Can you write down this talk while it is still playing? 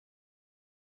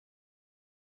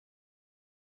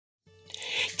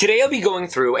Today I'll be going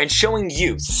through and showing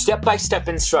you step-by-step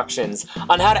instructions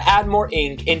on how to add more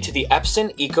ink into the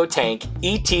Epson EcoTank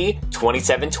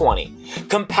ET-2720.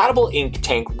 Compatible ink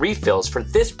tank refills for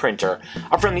this printer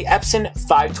are from the Epson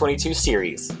 522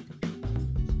 series.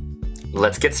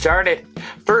 Let's get started.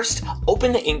 First,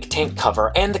 open the ink tank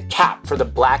cover and the cap for the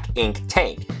black ink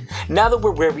tank. Now that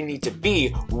we're where we need to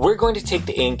be, we're going to take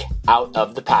the ink out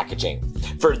of the packaging.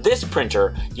 For this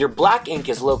printer, your black ink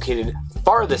is located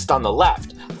farthest on the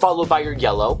left, followed by your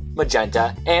yellow,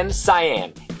 magenta, and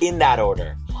cyan, in that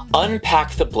order.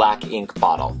 Unpack the black ink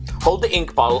bottle. Hold the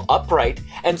ink bottle upright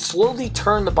and slowly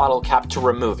turn the bottle cap to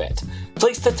remove it.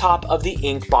 Place the top of the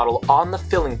ink bottle on the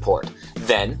filling port.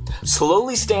 Then,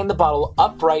 slowly stand the bottle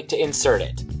upright to insert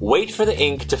it. Wait for the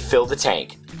ink to fill the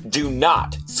tank. Do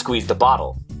not squeeze the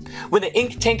bottle. When the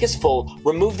ink tank is full,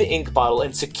 remove the ink bottle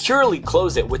and securely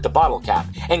close it with the bottle cap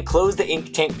and close the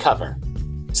ink tank cover.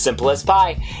 Simple as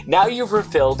pie. Now you've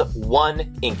refilled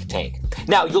one ink tank.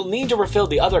 Now you'll need to refill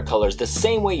the other colors the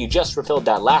same way you just refilled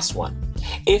that last one.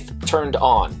 If turned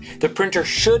on, the printer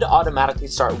should automatically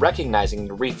start recognizing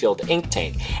the refilled ink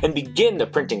tank and begin the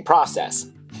printing process.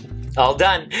 All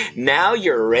done. Now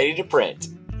you're ready to print.